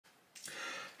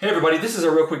Hey everybody, this is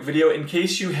a real quick video in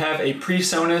case you have a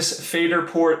PreSonus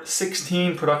FaderPort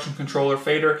 16 production controller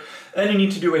fader and you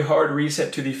need to do a hard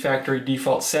reset to the factory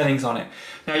default settings on it.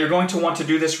 Now you're going to want to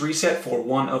do this reset for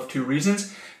one of two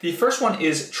reasons. The first one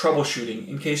is troubleshooting,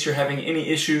 in case you're having any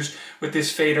issues with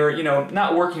this fader,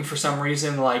 not working for some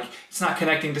reason, like it's not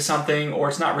connecting to something or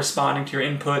it's not responding to your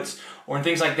inputs or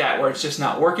things like that where it's just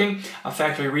not working. A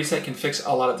factory reset can fix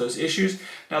a lot of those issues.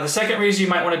 Now the second reason you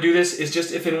might want to do this is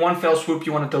just if in one fell swoop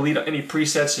you want to delete any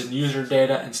presets and user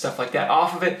data and stuff like that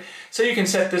off of it, so you can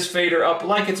set this fader up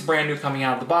like it's brand new coming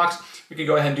out of the box. We can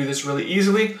go ahead and do this really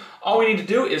easily. All we need to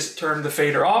do is turn the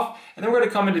fader off, and then we're going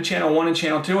to come into channel 1 and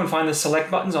channel 2 and find the select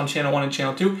buttons on channel 1 and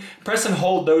channel 2. Press and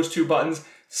hold those two buttons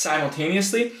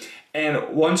simultaneously. And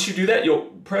once you do that, you'll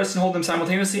press and hold them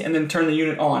simultaneously and then turn the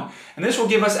unit on. And this will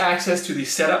give us access to the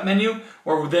setup menu,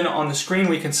 where then on the screen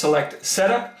we can select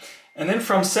setup. And then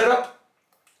from setup,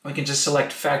 we can just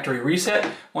select factory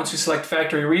reset. Once we select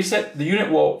factory reset, the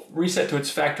unit will reset to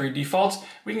its factory defaults.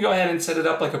 We can go ahead and set it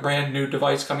up like a brand new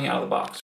device coming out of the box.